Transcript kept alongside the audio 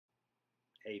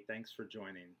Hey, thanks for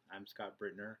joining. I'm Scott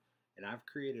Brittner, and I've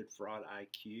created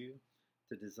FraudIQ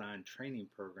to design training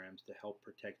programs to help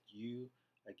protect you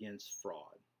against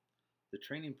fraud. The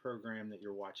training program that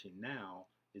you're watching now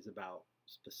is about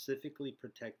specifically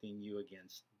protecting you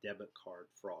against debit card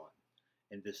fraud.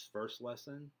 And this first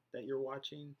lesson that you're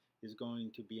watching is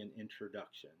going to be an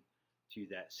introduction to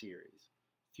that series.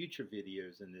 Future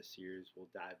videos in this series will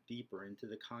dive deeper into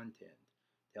the content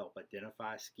to help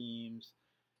identify schemes,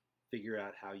 figure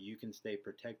out how you can stay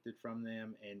protected from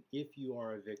them, and if you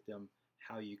are a victim,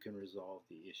 how you can resolve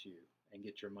the issue and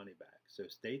get your money back. So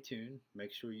stay tuned.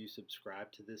 Make sure you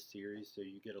subscribe to this series so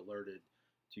you get alerted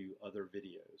to other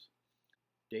videos.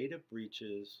 Data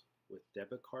breaches with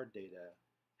debit card data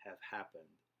have happened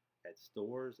at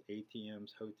stores,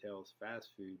 ATMs, hotels, fast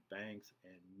food, banks,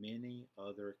 and many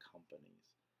other companies.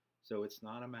 So it's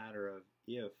not a matter of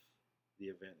if the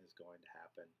event is going to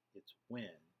happen, it's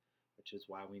when, which is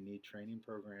why we need training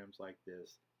programs like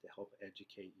this to help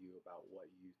educate you about what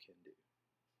you can do.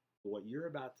 What you're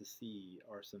about to see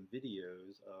are some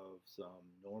videos of some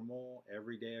normal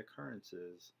everyday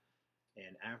occurrences,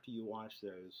 and after you watch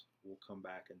those, we'll come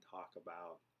back and talk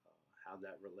about how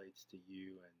that relates to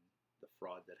you and the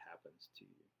fraud that happens to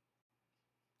you.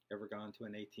 Ever gone to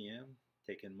an ATM,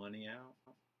 taken money out?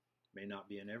 May not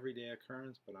be an everyday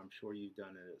occurrence, but I'm sure you've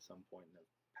done it at some point in the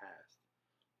past.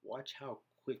 Watch how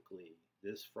quickly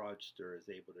this fraudster is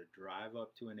able to drive up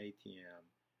to an ATM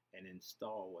and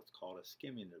install what's called a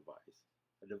skimming device,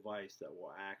 a device that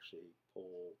will actually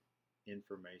pull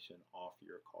information off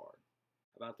your card.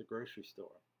 How about the grocery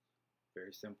store?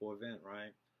 Very simple event,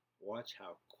 right? Watch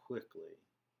how quickly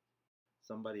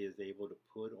somebody is able to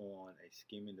put on a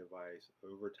skimming device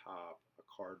over top a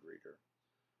card reader.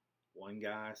 One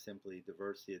guy simply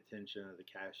diverts the attention of the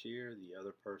cashier, the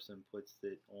other person puts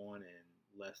it on in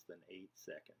less than 8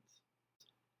 seconds.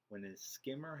 When a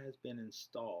skimmer has been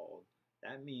installed,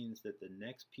 that means that the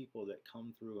next people that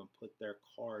come through and put their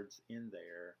cards in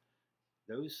there,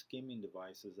 those skimming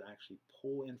devices actually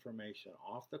pull information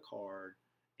off the card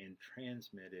and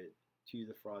transmit it to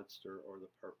the fraudster or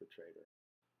the perpetrator.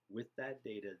 With that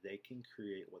data, they can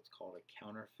create what's called a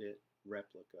counterfeit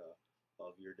replica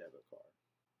of your debit card.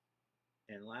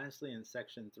 And lastly, in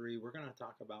section 3, we're going to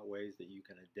talk about ways that you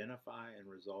can identify and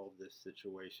resolve this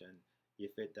situation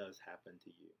if it does happen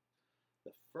to you.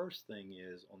 The first thing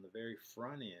is, on the very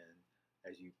front end,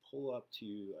 as you pull up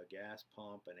to a gas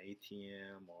pump, an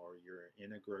ATM, or you're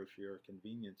in a grocery or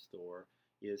convenience store,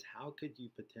 is how could you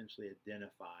potentially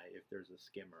identify if there's a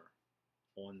skimmer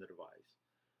on the device?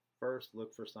 First,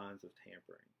 look for signs of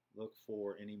tampering. Look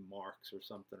for any marks or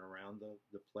something around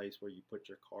the place where you put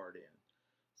your card in.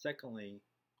 Secondly,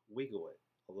 wiggle it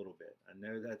a little bit. I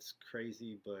know that's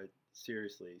crazy, but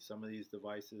seriously, some of these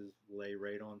devices lay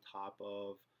right on top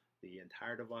of the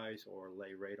entire device or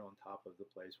lay right on top of the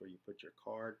place where you put your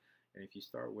card. And if you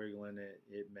start wiggling it,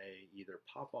 it may either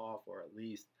pop off or at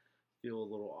least feel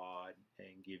a little odd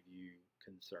and give you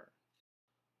concern.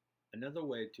 Another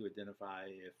way to identify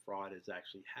if fraud has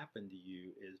actually happened to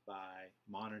you is by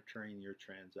monitoring your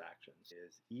transactions.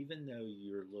 Even though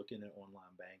you're looking at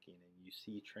online banking and you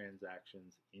see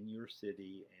transactions in your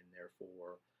city and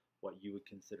therefore what you would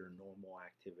consider normal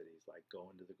activities like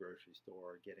going to the grocery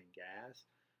store or getting gas,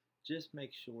 just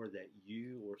make sure that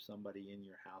you or somebody in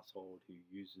your household who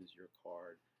uses your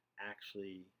card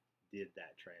actually did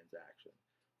that transaction.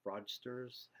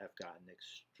 Fraudsters have gotten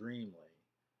extremely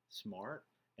smart,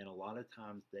 and a lot of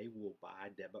times they will buy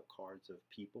debit cards of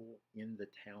people in the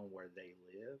town where they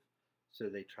live, so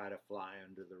they try to fly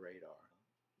under the radar.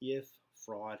 If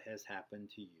fraud has happened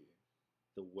to you,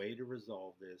 the way to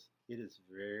resolve this, it is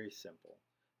very simple.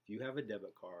 If you have a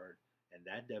debit card and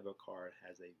that debit card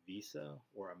has a Visa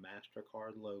or a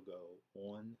MasterCard logo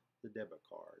on the debit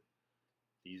card,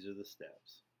 these are the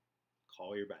steps.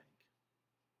 Call your bank.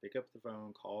 Pick up the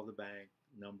phone, call the bank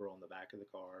number on the back of the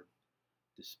card,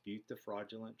 dispute the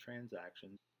fraudulent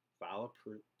transaction, file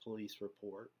a police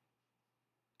report,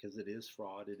 because it is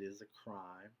fraud, it is a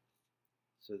crime.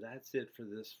 So that's it for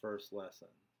this first lesson.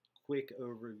 Quick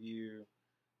overview,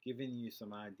 giving you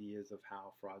some ideas of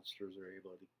how fraudsters are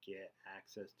able to get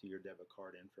access to your debit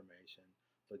card information,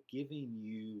 but giving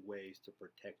you ways to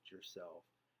protect yourself,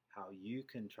 how you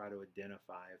can try to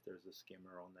identify if there's a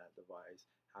skimmer on that device,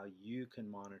 how you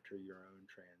can monitor your own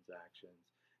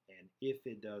transactions, and if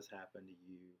it does happen to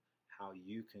you, how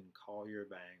you can call your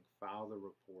bank, file the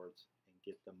reports, and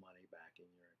get the money back in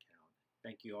your account.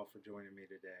 Thank you all for joining me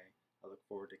today. I look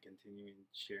forward to continuing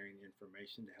sharing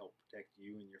information to help protect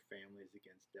you and your families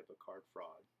against debit card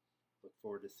fraud. Look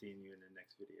forward to seeing you in the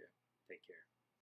next video. Take care.